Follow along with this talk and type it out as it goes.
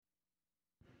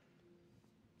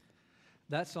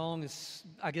That song is,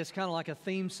 I guess, kind of like a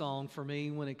theme song for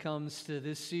me when it comes to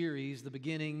this series, the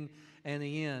beginning and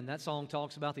the end. That song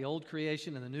talks about the old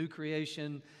creation and the new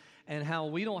creation and how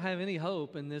we don't have any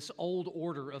hope in this old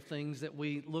order of things that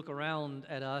we look around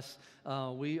at us.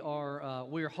 We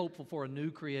are hopeful for a new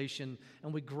creation,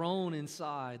 and we groan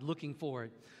inside looking for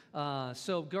it.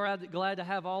 So glad to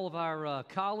have all of our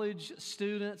college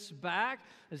students back.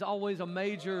 There's always a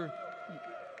major...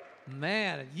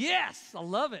 Man, yes, I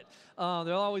love it. There's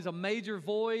always a major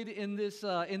void in this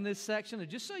section. And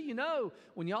just so you know,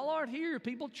 when y'all aren't here,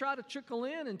 people try to trickle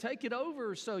in and take it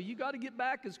over. So you got to get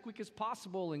back as quick as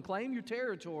possible and claim your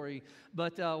territory.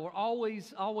 But we're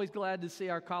always glad to see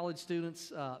our college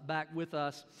students back with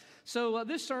us. So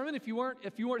this sermon, if you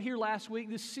weren't here last week,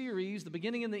 this series, the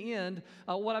beginning and the end,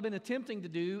 what I've been attempting to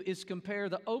do is compare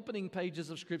the opening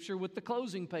pages of Scripture with the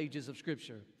closing pages of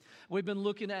Scripture. We've been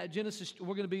looking at Genesis.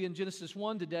 We're going to be in Genesis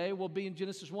 1 today. We'll be in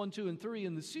Genesis 1, 2, and 3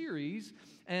 in the series.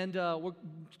 And we're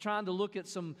trying to look at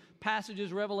some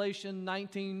passages, Revelation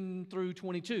 19 through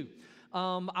 22.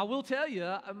 I will tell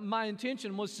you, my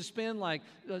intention was to spend like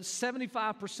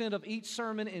 75% of each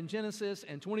sermon in Genesis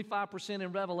and 25%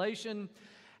 in Revelation.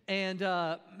 And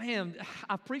man,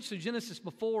 I've preached through Genesis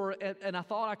before, and I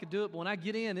thought I could do it, but when I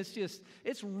get in,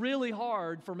 it's really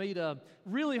hard for me to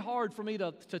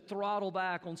throttle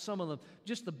back on some of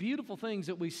the beautiful things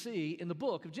that we see in the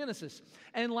book of Genesis.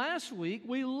 And last week,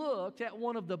 we looked at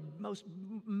one of the most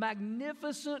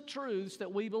magnificent truths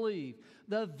that we believe.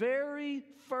 The very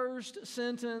first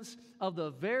sentence of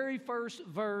the very first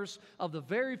verse of the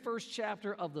very first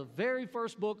chapter of the very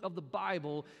first book of the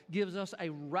Bible gives us a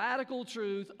radical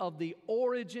truth of the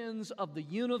origins of the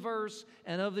universe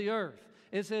and of the earth.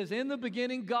 It says, in the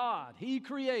beginning, God, He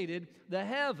created the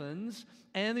heavens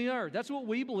and the earth. That's what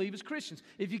we believe as Christians.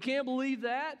 If you can't believe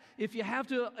that, if you have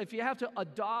to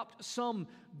adopt some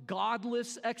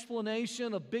godless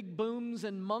explanation of big booms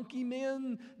and monkey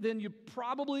men, then you're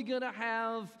probably going to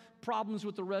have problems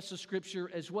with the rest of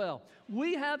Scripture as well.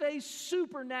 We have a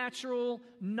supernatural,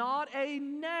 not a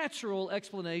natural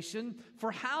explanation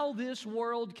for how this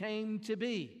world came to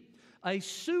be. A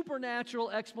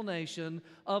supernatural explanation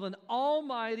of an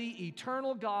almighty,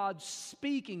 eternal God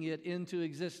speaking it into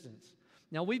existence.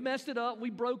 Now, we've messed it up.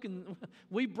 We've broken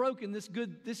this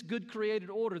good created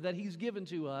order that He's given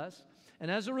to us.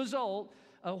 And as a result,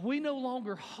 we no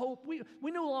longer hope.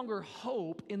 We no longer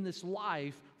hope in this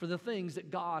life for the things that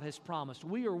God has promised.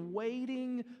 We are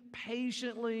waiting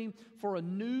patiently for a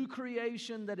new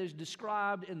creation that is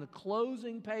described in the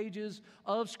closing pages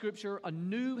of Scripture, a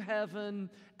new heaven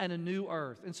and a new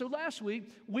earth. And so last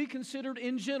week, we considered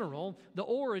in general the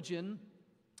origin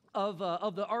of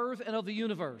the earth and of the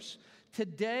universe.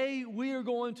 Today, we are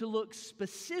going to look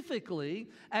specifically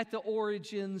at the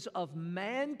origins of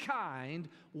mankind,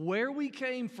 where we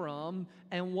came from,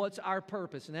 and what's our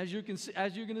purpose. And as you're going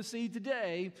to see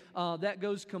today, that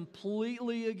goes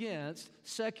completely against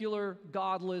secular,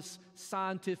 godless,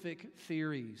 scientific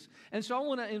theories. And so I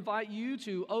want to invite you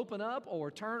to open up or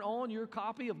turn on your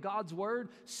copy of God's Word.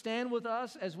 Stand with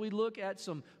us as we look at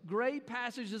some great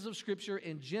passages of Scripture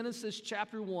in Genesis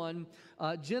chapter 1.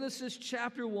 Genesis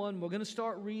chapter 1, we're going to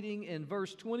start reading in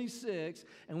verse 26,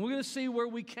 and we're going to see where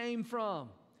we came from.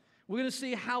 We're going to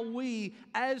see how we,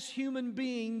 as human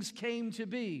beings, came to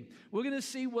be. We're going to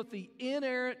see what the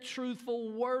inerrant,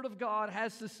 truthful Word of God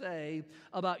has to say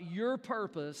about your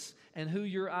purpose and who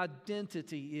your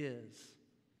identity is.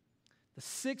 The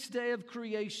sixth day of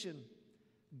creation,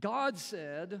 God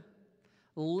said,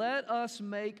 "Let us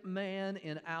make man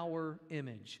in our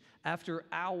image, after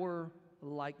our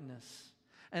likeness.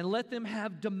 And let them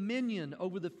have dominion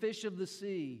over the fish of the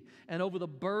sea, and over the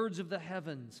birds of the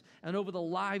heavens, and over the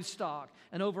livestock,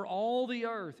 and over all the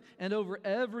earth, and over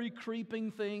every creeping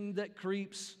thing that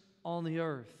creeps on the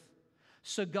earth."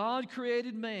 So God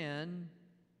created man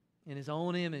in His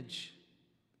own image.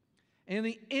 In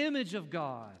the image of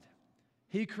God,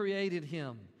 He created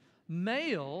him.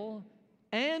 Male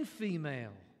and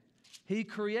female, He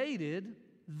created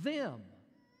them.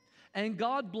 And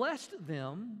God blessed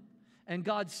them. And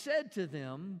God said to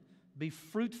them, "Be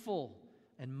fruitful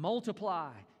and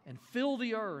multiply and fill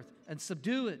the earth and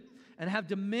subdue it and have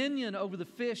dominion over the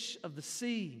fish of the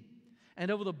sea and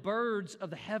over the birds of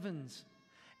the heavens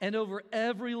and over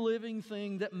every living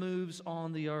thing that moves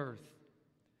on the earth."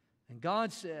 And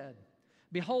God said,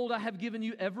 "Behold, I have given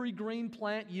you every green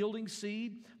plant yielding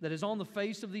seed that is on the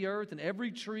face of the earth, and every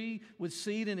tree with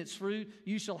seed in its fruit.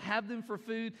 You shall have them for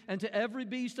food, and to every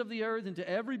beast of the earth, and to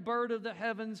every bird of the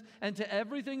heavens, and to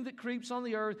everything that creeps on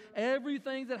the earth,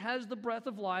 everything that has the breath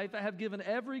of life, I have given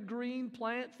every green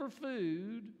plant for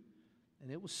food."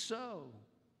 And it was so.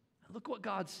 Look what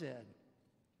God said.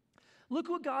 Look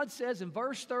what God says in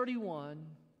verse 31.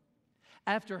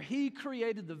 After He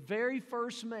created the very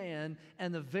first man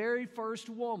and the very first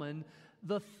woman,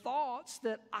 the thoughts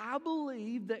that I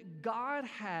believe that God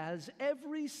has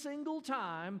every single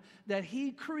time that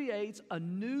He creates a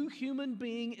new human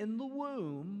being in the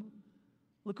womb,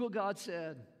 look what God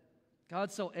said.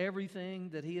 God saw everything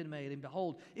that He had made, and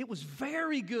behold, it was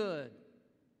very good.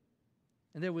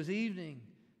 And there was evening,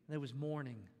 and there was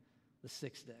morning, the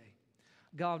sixth day.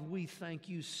 God, we thank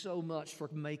You so much for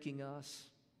making us.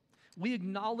 We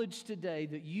acknowledge today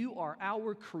that You are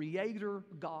our Creator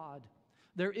God.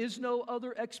 There is no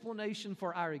other explanation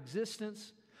for our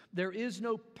existence. There is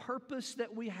no purpose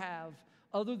that we have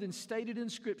other than stated in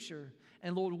Scripture.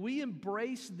 And Lord, we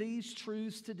embrace these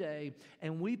truths today,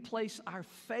 and we place our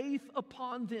faith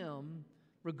upon them,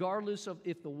 regardless of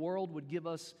if the world would give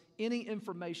us any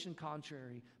information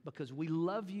contrary, because we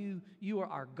love You, You are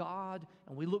our God,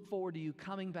 and we look forward to You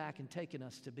coming back and taking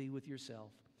us to be with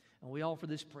Yourself. And we offer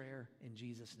this prayer in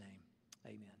Jesus' name.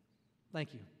 Amen.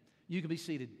 Thank you. You can be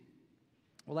seated.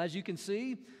 Well, as you can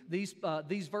see, these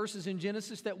verses in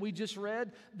Genesis that we just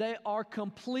read, they are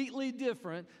completely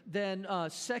different than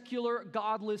secular,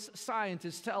 godless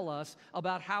scientists tell us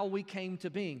about how we came to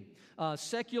being.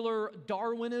 Secular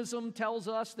Darwinism tells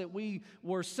us that we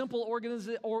were simple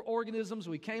organisms.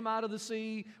 We came out of the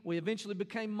sea. We eventually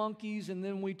became monkeys, and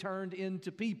then we turned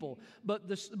into people.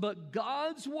 But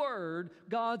God's Word,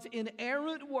 God's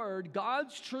inerrant Word,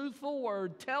 God's truthful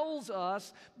Word tells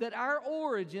us that our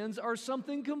origins are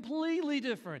something completely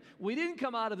different. We didn't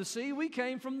come out of the sea. We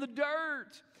came from the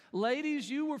dirt. Ladies,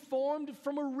 you were formed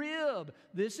from a rib.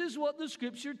 This is what the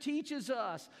Scripture teaches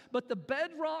us. But the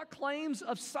bedrock claims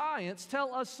of science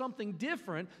tell us something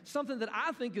different, something that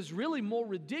I think is really more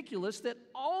ridiculous, that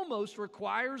almost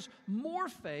requires more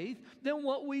faith than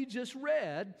what we just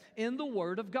read in the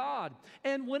Word of God.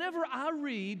 And whenever I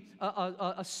read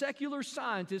a secular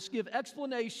scientist give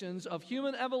explanations of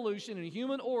human evolution and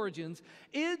human origins,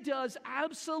 it does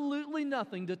absolutely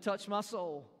nothing to touch my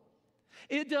soul.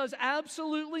 It does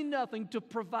absolutely nothing to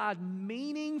provide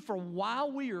meaning for why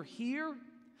we are here.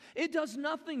 It does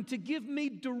nothing to give me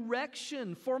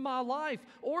direction for my life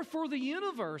or for the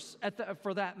universe,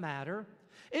 for that matter.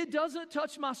 It doesn't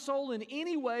touch my soul in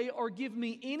any way or give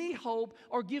me any hope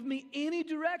or give me any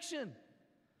direction.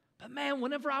 But man,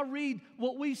 whenever I read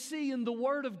what we see in the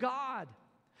Word of God,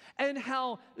 and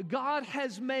how God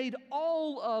has made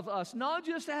all of us, not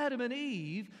just Adam and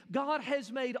Eve, God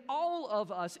has made all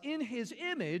of us in His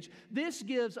image. This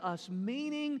gives us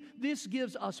meaning, this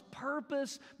gives us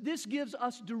purpose, this gives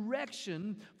us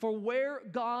direction for where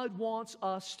God wants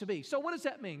us to be. So what does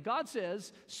that mean? God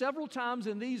says several times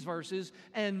in these verses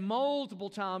and multiple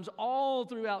times all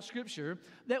throughout Scripture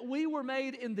that we were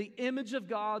made in the image of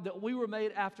God, that we were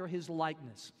made after His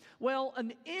likeness. Well,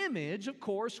 an image, of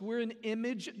course, we're an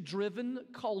image-driven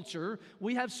culture.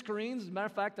 We have screens. As a matter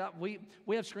of fact,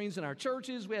 we have screens in our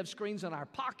churches. We have screens in our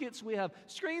pockets. We have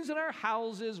screens in our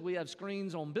houses. We have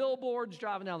screens on billboards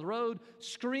driving down the road.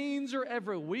 Screens are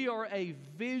everywhere. We are a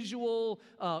visual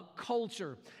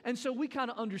culture. And so we kind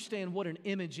of understand what an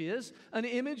image is. An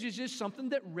image is just something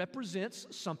that represents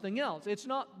something else. It's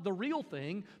not the real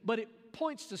thing, but it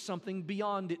points to something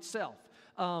beyond itself.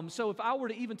 So if I were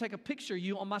to even take a picture of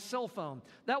you on my cell phone,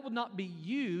 that would not be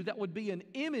you. That would be an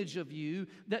image of you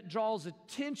that draws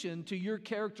attention to your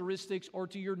characteristics or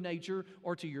to your nature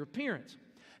or to your appearance.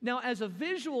 Now, as a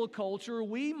visual culture,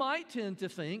 we might tend to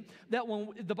think that when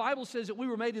the Bible says that we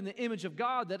were made in the image of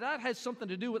God, that has something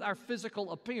to do with our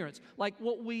physical appearance, like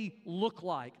what we look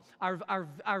like,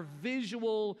 our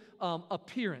visual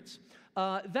appearance.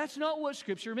 That's not what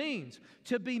Scripture means.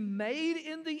 To be made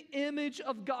in the image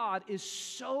of God is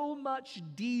so much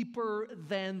deeper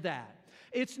than that.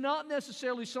 It's not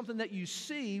necessarily something that you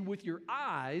see with your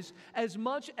eyes as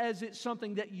much as it's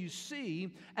something that you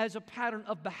see as a pattern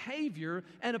of behavior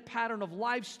and a pattern of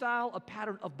lifestyle, a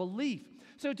pattern of belief.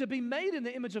 So to be made in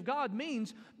the image of God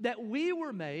means that we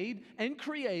were made and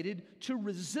created to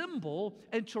resemble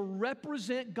and to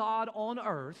represent God on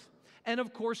earth. And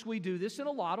of course, we do this in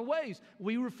a lot of ways.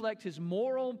 We reflect His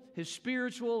moral, His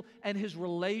spiritual, and His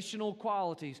relational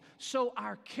qualities. So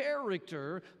our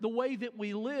character, the way that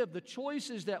we live, the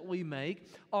choices that we make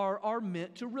are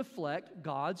meant to reflect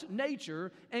God's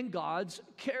nature and God's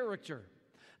character.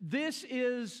 This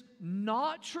is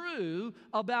not true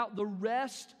about the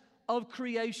rest of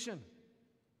creation.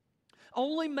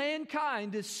 Only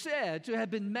mankind is said to have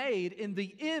been made in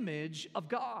the image of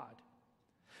God.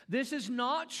 This is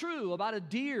not true about a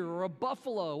deer or a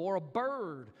buffalo or a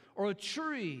bird or a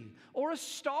tree or a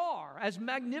star, as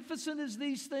magnificent as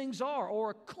these things are, or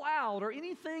a cloud or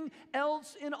anything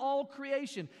else in all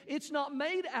creation. It's not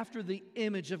made after the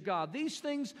image of God. These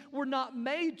things were not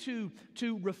made to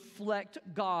reflect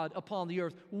God upon the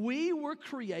earth. We were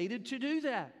created to do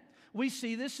that. We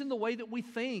see this in the way that we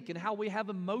think and how we have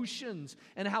emotions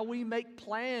and how we make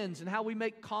plans and how we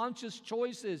make conscious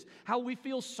choices, how we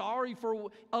feel sorry for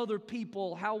other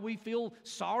people, how we feel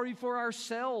sorry for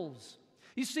ourselves.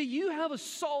 You see, you have a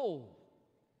soul.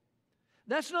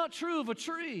 That's not true of a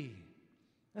tree.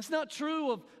 That's not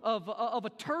true of a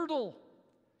turtle.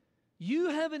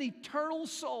 You have an eternal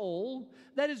soul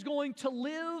that is going to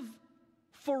live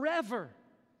forever.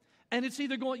 And it's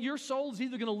either your soul is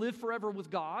either going to live forever with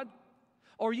God,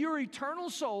 or your eternal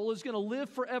soul is going to live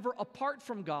forever apart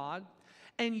from God,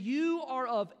 and you are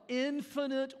of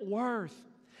infinite worth.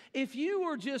 If you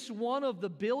were just one of the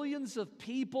billions of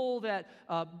people that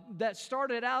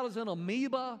started out as an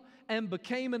amoeba and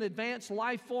became an advanced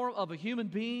life form of a human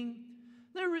being,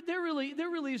 there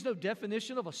really is no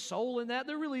definition of a soul in that.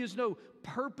 There really is no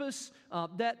purpose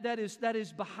that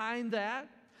is behind that.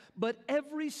 But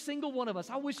every single one of us,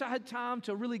 I wish I had time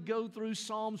to really go through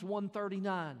Psalms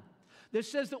 139. That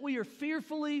says that we are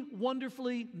fearfully,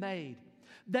 wonderfully made.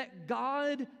 That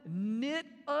God knit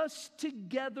us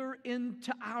together in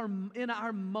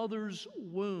our mother's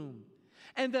womb.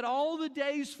 And that all the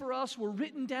days for us were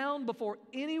written down before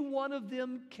any one of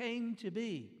them came to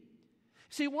be.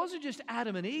 See, it wasn't just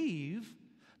Adam and Eve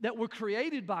that were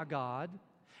created by God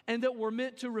and that were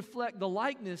meant to reflect the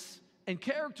likeness and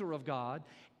character of God.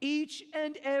 Each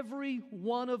and every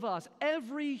one of us,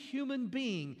 every human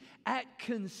being at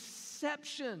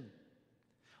conception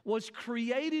was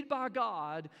created by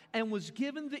God and was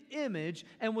given the image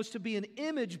and was to be an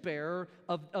image bearer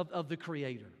of the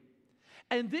Creator.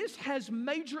 And this has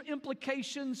major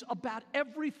implications about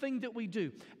everything that we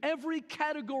do, every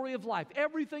category of life,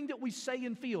 everything that we say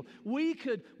and feel. We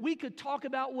could talk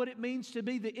about what it means to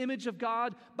be the image of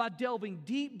God by delving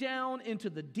deep down into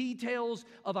the details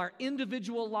of our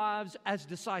individual lives as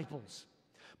disciples.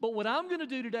 But what I'm going to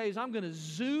do today is I'm going to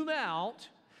zoom out,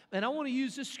 and I want to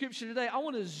use this scripture today. I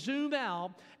want to zoom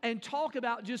out and talk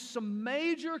about just some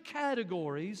major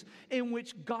categories in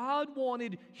which God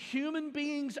wanted human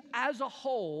beings as a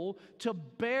whole to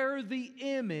bear the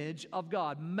image of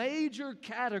God. Major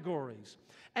categories.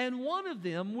 And one of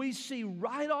them we see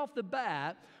right off the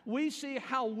bat, we see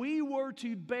how we were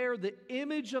to bear the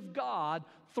image of God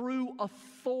through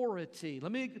authority.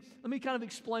 Let me kind of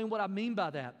explain what I mean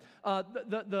by that.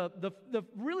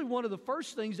 Really one of the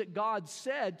first things that God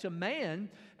said to man,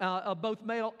 both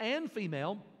male and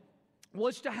female,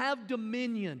 was to have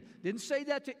dominion. Didn't say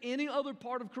that to any other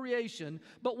part of creation,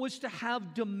 but was to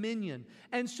have dominion.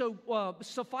 And so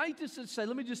suffice it to say,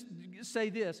 let me just say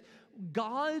this.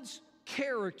 God's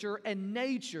character and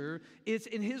nature is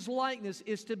in His likeness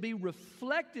is to be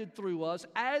reflected through us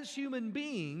as human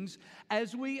beings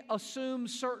as we assume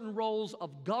certain roles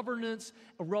of governance,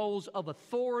 roles of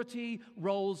authority,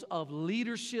 roles of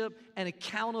leadership and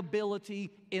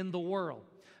accountability in the world.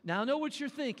 Now, I know what you're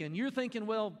thinking. You're thinking,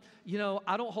 well,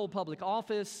 I don't hold public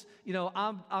office.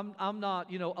 I'm not,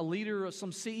 a leader or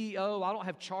some CEO. I don't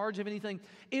have charge of anything.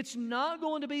 It's not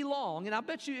going to be long. And I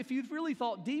bet you if you've really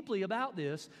thought deeply about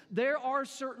this, there are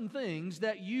certain things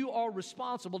that you are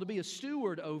responsible to be a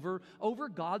steward over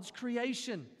God's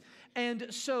creation. And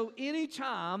so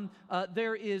anytime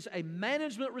there is a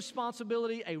management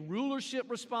responsibility, a rulership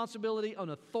responsibility, an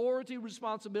authority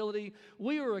responsibility,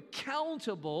 we are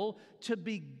accountable to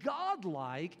be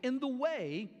godlike in the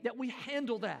way that we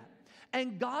handle that.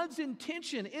 And God's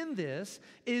intention in this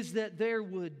is that there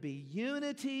would be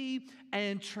unity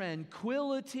and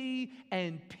tranquility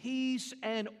and peace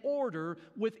and order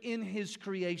within His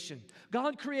creation.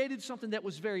 God created something that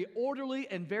was very orderly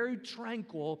and very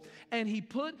tranquil, and He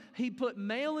put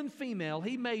male and female,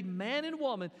 He made man and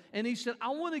woman, and He said, I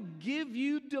want to give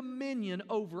you dominion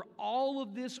over all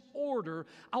of this order.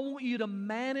 I want you to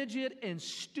manage it and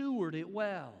steward it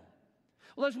well.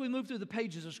 Well, as we move through the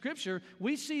pages of Scripture,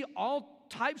 we see all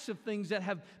types of things that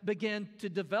have began to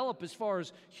develop as far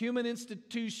as human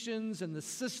institutions and the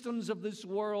systems of this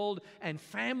world and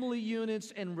family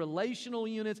units and relational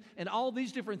units and all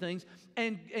these different things.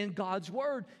 And God's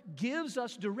Word gives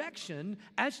us direction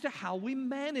as to how we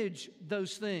manage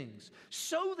those things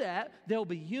so that there'll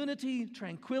be unity,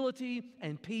 tranquility,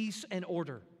 and peace and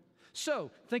order. So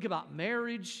think about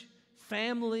marriage,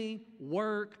 family,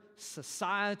 work,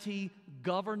 society,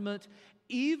 government,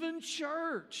 even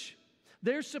church.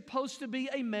 There's supposed to be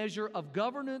a measure of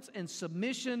governance and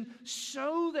submission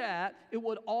so that it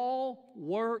would all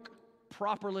work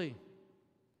properly.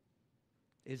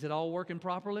 Is it all working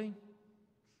properly?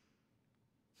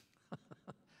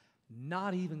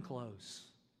 Not even close.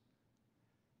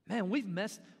 Man,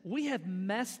 we have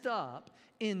messed up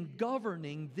in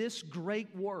governing this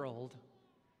great world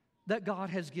that God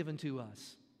has given to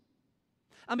us.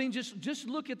 I mean, just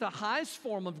look at the highest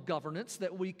form of governance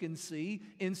that we can see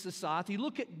in society.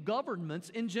 Look at governments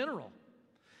in general.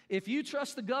 If you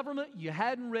trust the government, you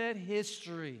hadn't read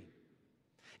history.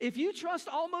 If you trust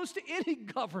almost any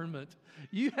government,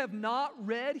 you have not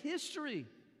read history.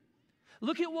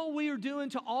 Look at what we are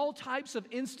doing to all types of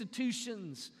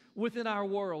institutions within our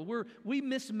world.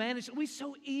 We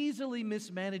so easily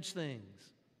mismanage things.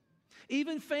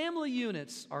 Even family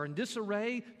units are in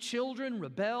disarray, children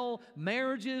rebel,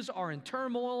 marriages are in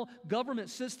turmoil, government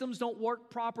systems don't work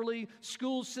properly,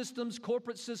 school systems,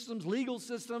 corporate systems, legal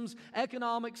systems,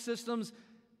 economic systems.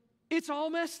 It's all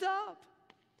messed up.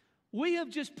 We have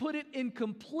just put it in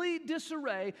complete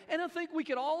disarray, and I think we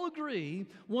could all agree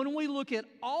when we look at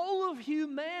all of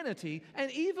humanity, and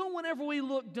even whenever we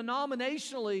look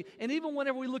denominationally, and even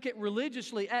whenever we look at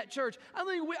religiously at church, I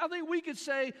think we could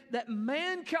say that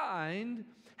mankind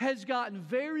has gotten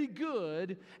very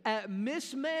good at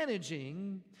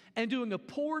mismanaging and doing a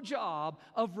poor job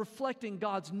of reflecting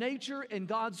God's nature and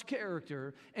God's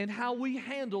character and how we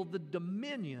handle the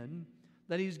dominion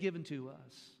that He's given to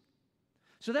us.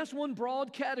 So that's one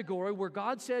broad category where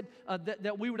God said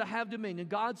that we were to have dominion.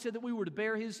 God said that we were to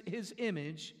bear His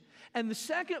image. And the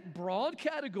second broad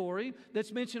category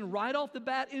that's mentioned right off the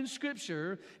bat in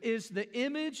Scripture is the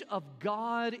image of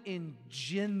God in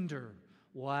gender.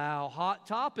 Wow, hot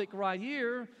topic right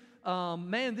here.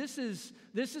 Man, this is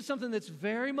something that's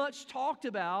very much talked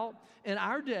about in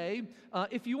our day.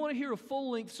 If you want to hear a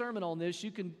full-length sermon on this,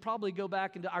 you can probably go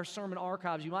back into our sermon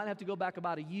archives. You might have to go back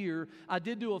about a year. I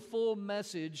did do a full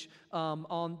message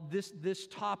on this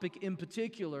topic in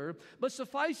particular. But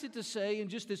suffice it to say, in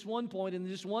just this one point, in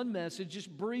this one message,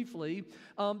 just briefly,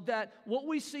 that what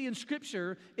we see in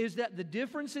Scripture is that the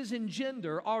differences in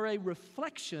gender are a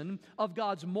reflection of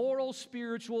God's moral,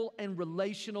 spiritual, and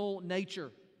relational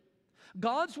nature.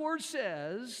 God's Word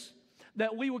says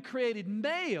that we were created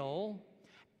male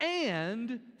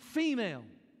and female,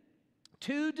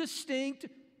 two distinct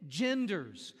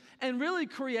genders, and really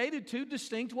created two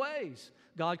distinct ways.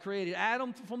 God created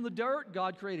Adam from the dirt.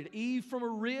 God created Eve from a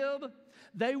rib.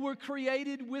 They were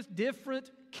created with different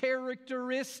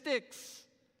characteristics.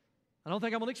 I don't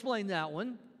think I'm going to explain that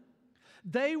one.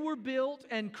 They were built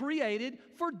and created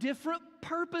for different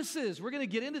purposes. We're going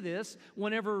to get into this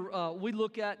whenever we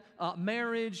look at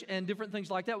marriage and different things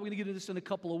like that. We're going to get into this in a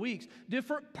couple of weeks.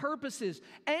 Different purposes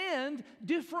and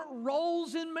different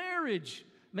roles in marriage.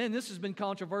 Man, this has been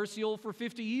controversial for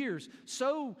 50 years.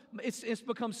 So it's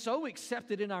become so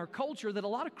accepted in our culture that a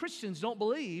lot of Christians don't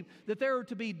believe that there are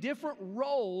to be different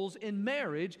roles in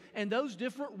marriage, and those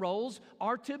different roles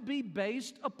are to be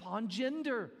based upon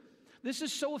gender. This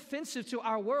is so offensive to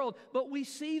our world, but we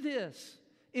see this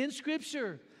in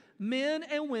Scripture. Men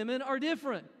and women are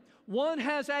different. One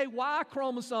has a Y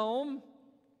chromosome,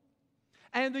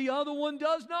 and the other one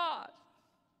does not.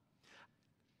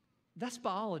 That's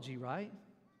biology, right?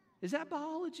 Is that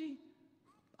biology?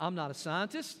 I'm not a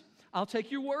scientist. I'll take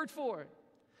your word for it.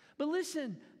 But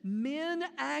listen, men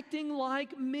acting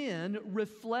like men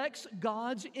reflects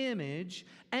God's image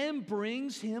and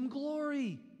brings Him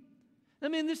glory. I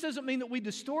mean, this doesn't mean that we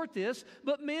distort this,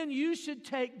 but men, you should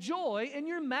take joy in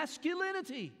your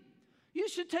masculinity. You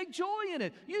should take joy in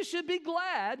it. You should be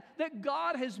glad that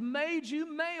God has made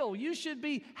you male. You should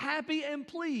be happy and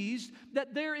pleased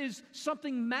that there is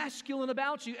something masculine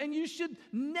about you, and you should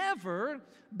never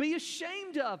be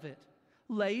ashamed of it.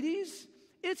 Ladies,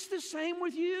 it's the same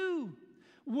with you.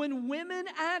 When women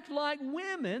act like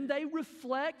women, they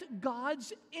reflect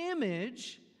God's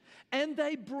image and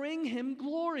they bring Him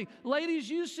glory. Ladies,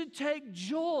 you should take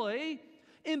joy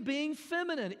in being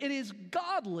feminine. It is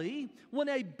godly when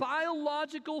a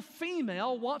biological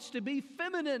female wants to be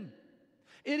feminine.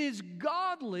 It is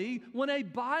godly when a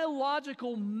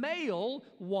biological male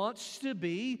wants to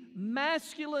be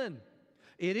masculine.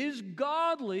 It is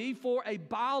godly for a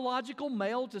biological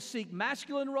male to seek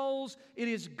masculine roles. It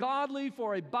is godly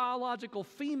for a biological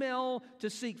female to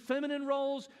seek feminine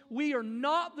roles. We are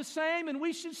not the same, and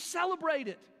we should celebrate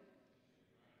it.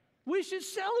 We should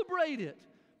celebrate it.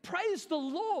 Praise the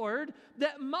Lord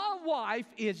that my wife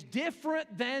is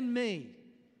different than me.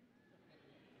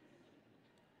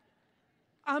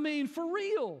 I mean, for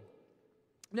real.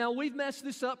 Now, we've messed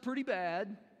this up pretty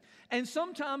bad. And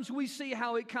sometimes we see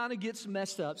how it kind of gets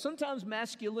messed up. Sometimes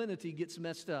masculinity gets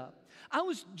messed up. I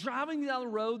was driving down the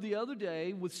road the other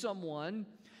day with someone,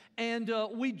 and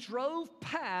we drove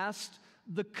past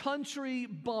the country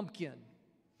bumpkin.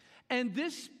 And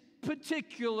this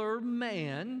particular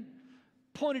man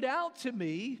pointed out to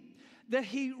me that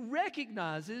he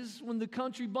recognizes when the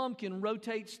country bumpkin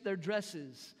rotates their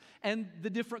dresses and the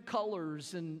different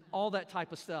colors and all that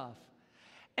type of stuff.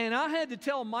 And I had to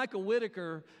tell Michael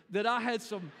Whitaker that I had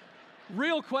some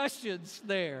real questions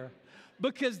there,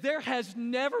 because there has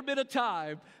never been a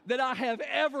time that I have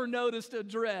ever noticed a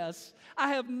dress. I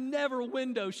have never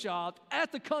window shopped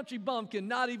at the Country Bumpkin,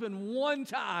 not even one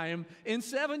time in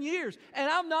 7 years. And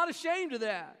I'm not ashamed of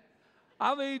that.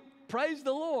 I mean, praise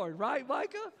the Lord, right,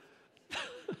 Micah?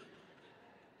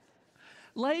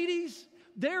 Ladies,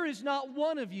 there is not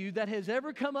one of you that has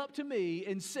ever come up to me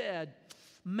and said,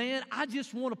 man, I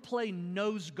just want to play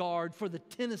nose guard for the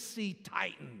Tennessee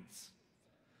Titans.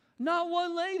 Not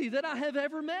one lady that I have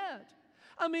ever met.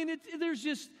 I mean, there's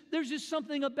just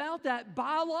something about that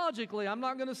biologically. I'm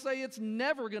not going to say it's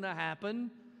never going to happen,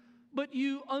 but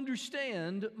you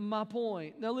understand my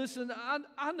point. Now listen,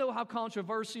 I know how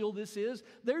controversial this is.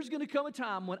 There's going to come a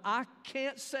time when I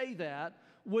can't say that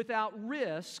without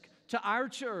risk to our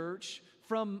church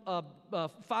from a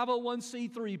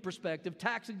 501c3 perspective,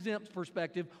 tax-exempt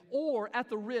perspective, or at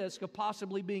the risk of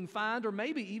possibly being fined or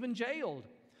maybe even jailed.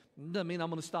 Doesn't mean I'm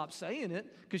going to stop saying it,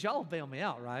 because y'all will bail me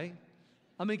out, right?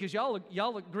 I mean, because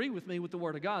y'all agree with me with the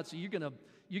Word of God, so you're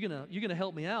gonna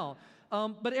help me out.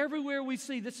 But everywhere we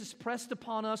see this is pressed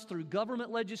upon us through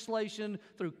government legislation,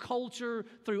 through culture,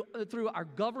 through our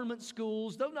government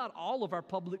schools. Though not all of our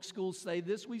public schools say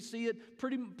this, we see it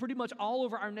pretty much all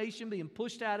over our nation being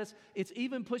pushed at us. It's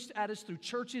even pushed at us through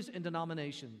churches and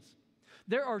denominations.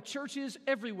 There are churches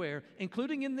everywhere,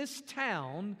 including in this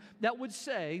town, that would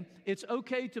say it's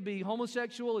okay to be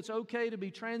homosexual, it's okay to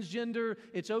be transgender,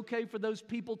 it's okay for those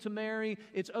people to marry,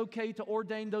 it's okay to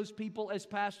ordain those people as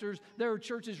pastors. There are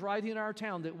churches right in our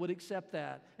town that would accept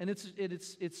that, and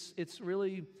it's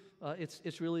really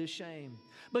a shame.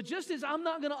 But just as I'm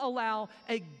not going to allow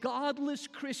a godless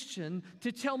Christian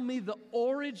to tell me the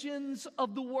origins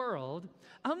of the world,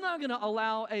 I'm not going to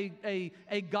allow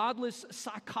a godless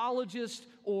psychologist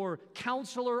or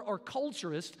counselor or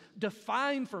culturist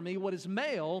define for me what is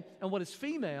male and what is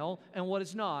female and what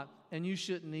is not. And you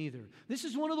shouldn't either. This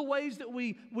is one of the ways that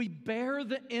we bear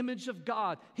the image of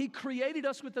God. He created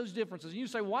us with those differences. And you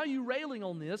say, why are you railing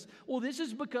on this? Well, this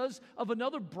is because of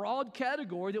another broad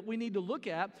category that we need to look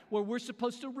at where we're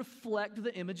supposed to reflect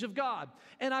the image of God.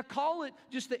 And I call it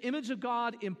just the image of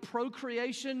God in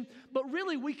procreation, but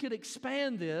really we could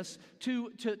expand this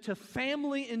to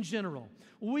family in general.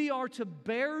 We are to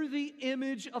bear the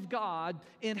image of God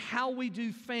in how we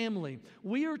do family.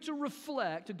 We are to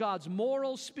reflect God's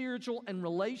moral, spiritual, and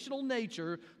relational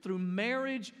nature through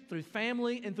marriage, through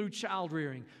family, and through child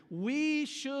rearing. We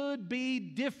should be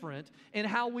different in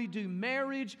how we do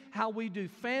marriage, how we do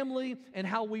family, and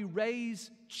how we raise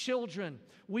children.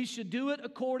 We should do it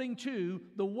according to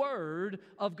the Word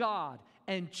of God.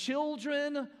 And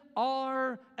children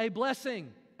are a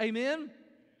blessing. Amen?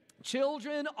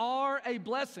 Children are a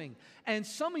blessing. And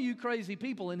some of you crazy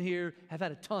people in here have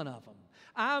had a ton of them.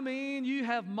 I mean, you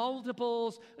have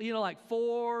multiples, like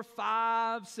 4,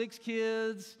 5, 6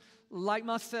 kids, like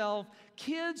myself.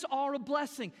 Kids are a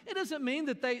blessing. It doesn't mean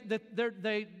that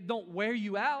they don't wear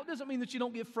you out. It doesn't mean that you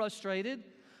don't get frustrated.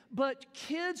 But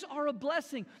kids are a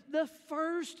blessing. The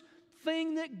first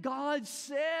thing that God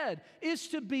said is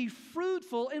to be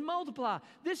fruitful and multiply.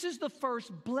 This is the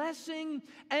first blessing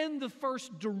and the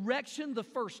first direction, the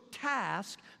first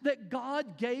task that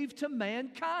God gave to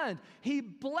mankind. He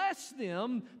blessed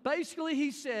them. Basically,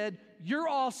 He said, you're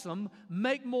awesome,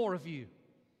 make more of you.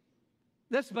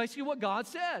 That's basically what God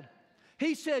said.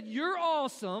 He said, you're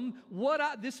awesome.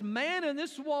 This man and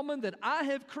this woman that I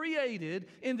have created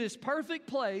in this perfect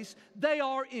place, they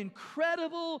are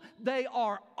incredible, they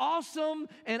are awesome,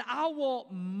 and I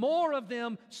want more of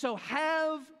them, so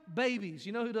have babies.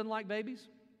 You know who doesn't like babies?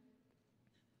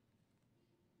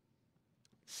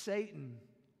 Satan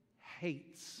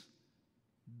hates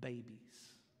babies.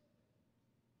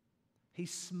 He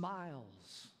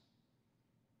smiles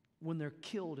when they're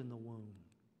killed in the womb.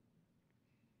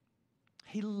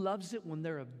 He loves it when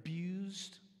they're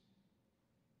abused,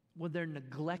 when they're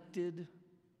neglected.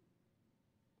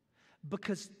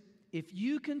 Because if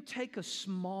you can take a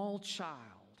small child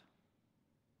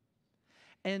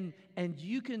and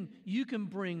you can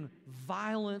bring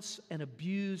violence and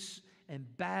abuse and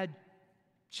bad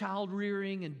child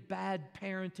rearing and bad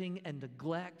parenting and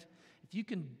neglect, if you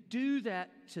can do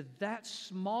that to that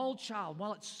small child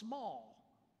while it's small,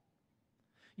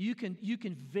 you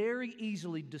can very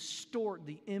easily distort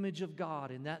the image of God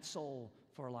in that soul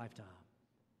for a lifetime.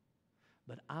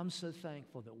 But I'm so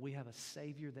thankful that we have a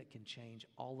Savior that can change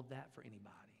all of that for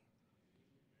anybody.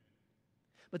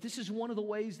 But this is one of the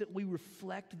ways that we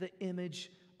reflect the image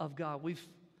of God. We've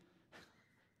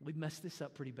messed this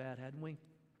up pretty bad, hadn't we?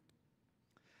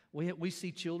 We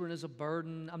see children as a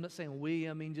burden. I'm not saying we,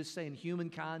 I mean just saying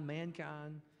humankind,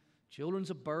 mankind. Children's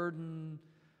a burden.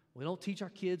 We don't teach our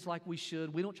kids like we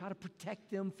should. We don't try to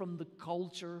protect them from the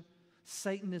culture.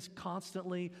 Satan is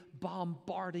constantly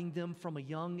bombarding them from a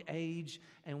young age,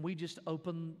 and we just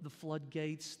open the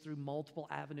floodgates through multiple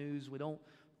avenues. We don't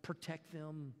protect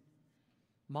them.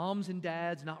 Moms and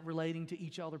dads not relating to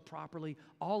each other properly,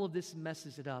 all of this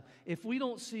messes it up. If we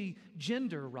don't see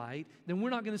gender right, then we're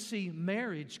not going to see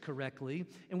marriage correctly,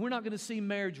 and we're not going to see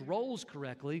marriage roles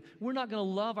correctly. We're not going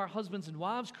to love our husbands and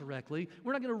wives correctly.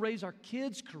 We're not going to raise our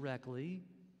kids correctly.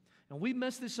 And we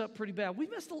messed this up pretty bad.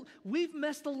 We've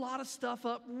messed a lot of stuff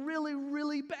up really,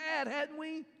 really bad, hadn't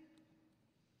we?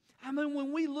 I mean,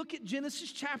 when we look at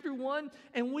Genesis chapter 1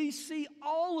 and we see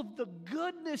all of the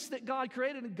goodness that God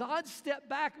created, and God stepped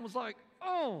back and was like,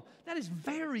 oh, that is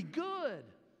very good.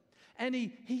 And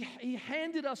he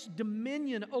handed us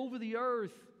dominion over the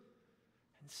earth.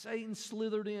 And Satan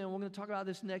slithered in. We're going to talk about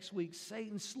this next week.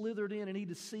 Satan slithered in and he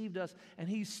deceived us, and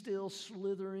he's still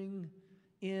slithering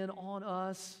in on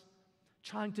us,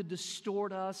 trying to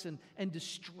distort us and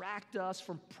distract us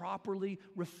from properly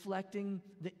reflecting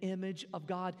the image of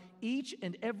God. Each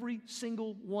and every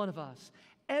single one of us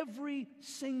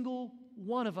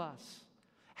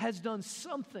has done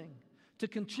something to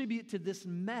contribute to this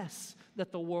mess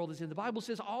that the world is in. The Bible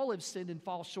says all have sinned and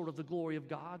fall short of the glory of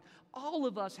God. All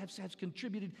of us have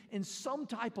contributed in some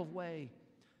type of way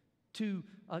to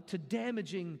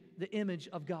damaging the image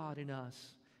of God in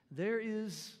us. There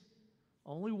is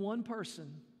only one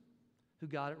person who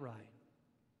got it right.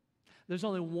 There's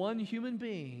only one human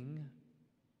being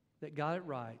that got it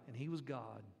right, and he was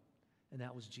God, and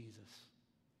that was Jesus.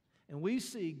 And we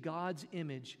see God's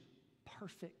image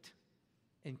perfect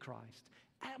in Christ.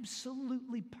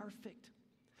 Absolutely perfect.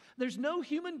 There's no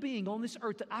human being on this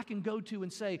earth that I can go to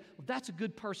and say, well, that's a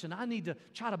good person. I need to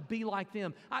try to be like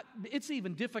them. It's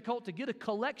even difficult to get a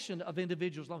collection of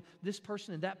individuals. This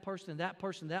person and that person and that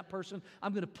person and that person.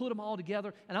 I'm going to put them all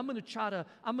together, and I'm going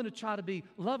to try to be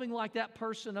loving like that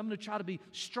person. I'm going to try to be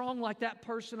strong like that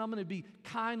person. I'm going to be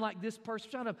kind like this person.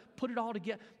 I'm trying to put it all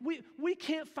together. We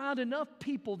can't find enough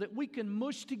people that we can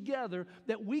mush together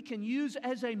that we can use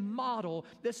as a model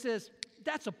that says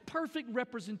that's a perfect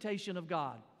representation of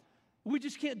God. We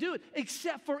just can't do it,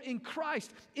 except for in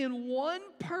Christ. In one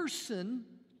person,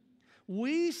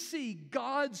 we see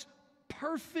God's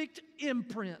perfect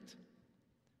imprint.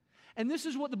 And this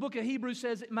is what the book of Hebrews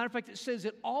says. Matter of fact, it says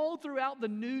it all throughout the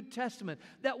New Testament,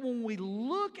 that when we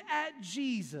look at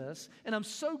Jesus, and I'm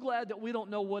so glad that we don't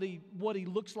know what he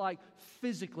looks like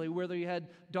physically, whether he had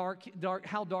dark,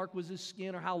 how dark was his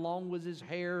skin, or how long was his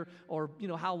hair, or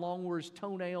how long were his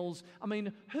toenails. I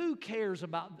mean, who cares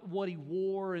about what he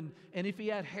wore and if he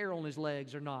had hair on his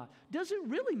legs or not? Does it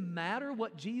really matter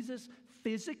what Jesus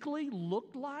physically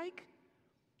looked like?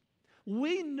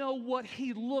 We know what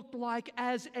he looked like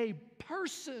as a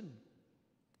person.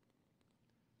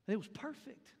 And it was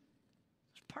perfect.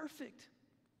 It was perfect.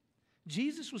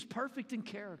 Jesus was perfect in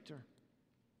character.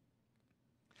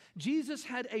 Jesus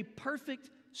had a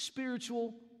perfect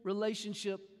spiritual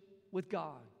relationship with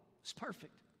God. It's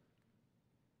perfect.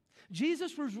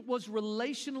 Jesus was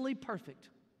relationally perfect.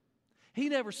 He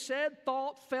never said,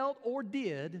 thought, felt, or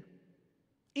did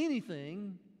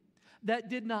anything that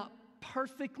did not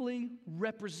perfectly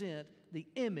represent the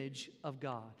image of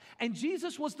God. And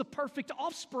Jesus was the perfect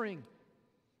offspring.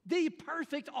 The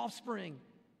perfect offspring.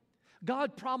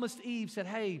 God promised Eve, said,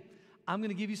 hey, I'm going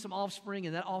to give you some offspring,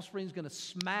 and that offspring is going to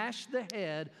smash the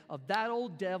head of that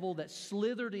old devil that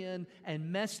slithered in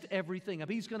and messed everything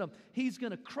up. He's going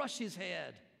to crush his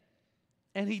head.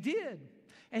 And he did.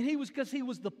 And because he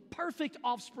was the perfect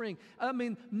offspring. I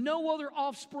mean, no other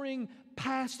offspring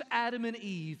past Adam and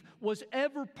Eve was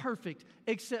ever perfect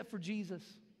except for Jesus.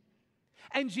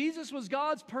 And Jesus was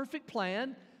God's perfect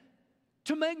plan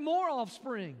to make more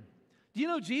offspring. Do you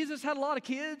know Jesus had a lot of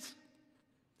kids?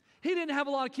 He didn't have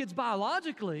a lot of kids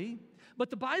biologically, but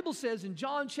the Bible says in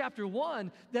John chapter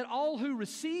 1 that all who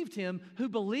received him, who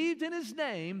believed in his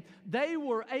name, they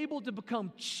were able to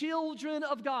become children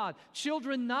of God.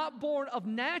 Children not born of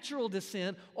natural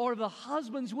descent or of a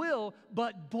husband's will,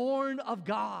 but born of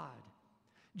God.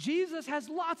 Jesus has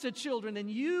lots of children, and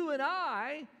you and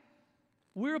I,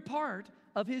 we're a part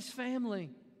of his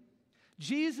family.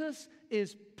 Jesus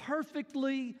is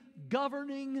perfectly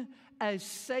governing as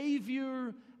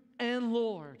Savior and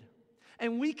Lord.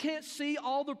 and we can't see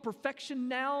all the perfection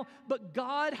now, but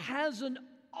God has an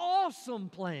awesome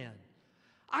plan.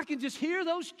 I can just hear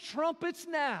those trumpets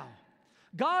now.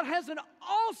 God has an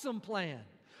awesome plan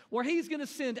where He's going to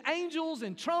send angels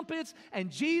and trumpets, and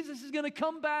Jesus is going to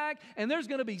come back, and there's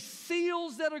going to be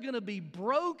seals that are going to be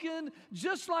broken,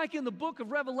 just like in the book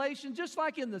of Revelation, just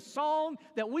like in the song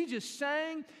that we just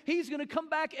sang. He's going to come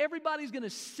back. Everybody's going to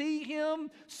see Him.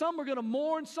 Some are going to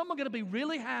mourn. Some are going to be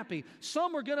really happy.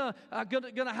 Some are going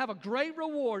to have a great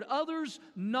reward. Others,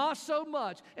 not so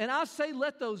much. And I say,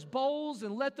 let those bowls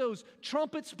and let those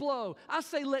trumpets blow. I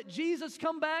say, let Jesus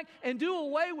come back and do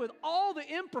away with all the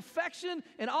imperfection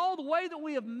and all the way that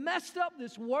we have messed up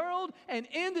this world and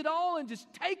end it all and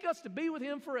just take us to be with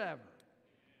Him forever.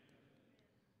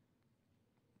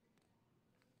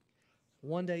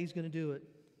 One day He's going to do it.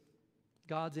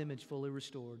 God's image fully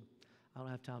restored. I don't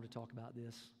have time to talk about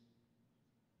this.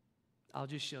 I'll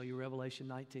just show you Revelation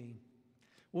 19.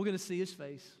 We're going to see His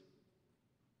face.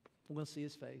 We're going to see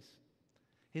His face.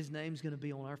 His name's going to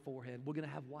be on our forehead. We're going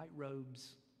to have white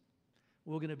robes.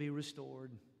 We're going to be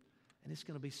restored. And it's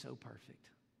going to be so perfect.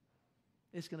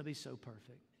 It's going to be so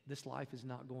perfect. This life is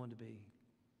not going to be.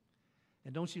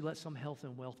 And don't you let some health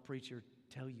and wealth preacher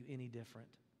tell you any different.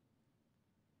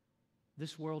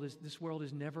 This world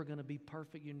is never going to be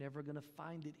perfect. You're never going to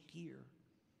find it here.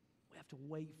 We have to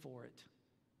wait for it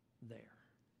there.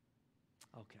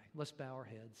 Okay, let's bow our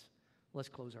heads. Let's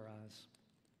close our eyes.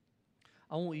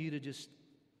 I want you to just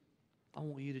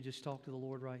talk to the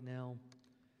Lord right now,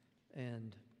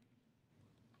 and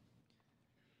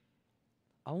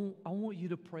I want you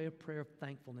to pray a prayer of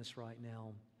thankfulness right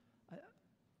now.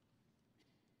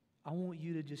 I want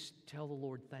you to just tell the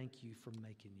Lord, thank you for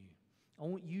making you. I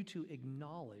want you to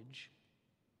acknowledge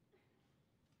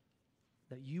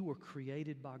that you were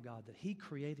created by God, that He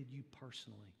created you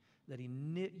personally, that He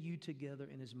knit you together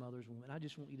in His mother's womb. And I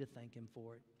just want you to thank Him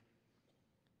for it.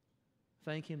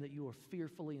 Thank Him that you are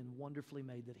fearfully and wonderfully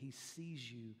made, that He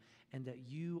sees you, and that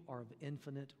you are of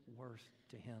infinite worth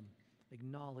to Him.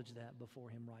 Acknowledge that before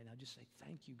Him right now. Just say,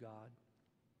 thank you, God.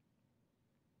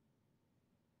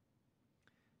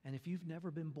 And if you've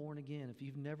never been born again, if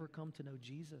you've never come to know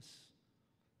Jesus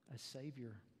as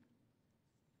Savior,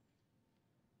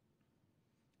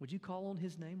 would you call on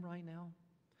His name right now?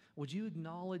 Would you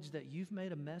acknowledge that you've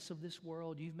made a mess of this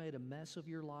world, you've made a mess of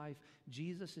your life?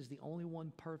 Jesus is the only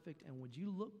one perfect, and would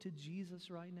you look to Jesus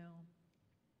right now?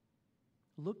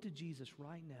 Look to Jesus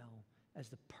right now as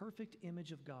the perfect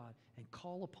image of God and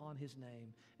call upon His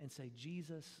name and say,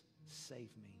 Jesus, save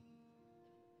me.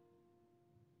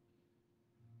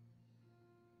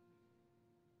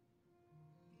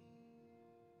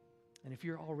 And if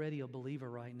you're already a believer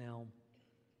right now,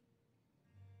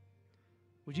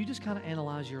 would you just kind of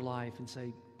analyze your life and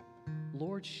say,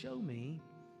 Lord, show me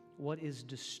what is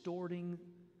distorting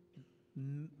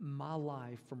my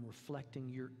life from reflecting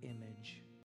your image.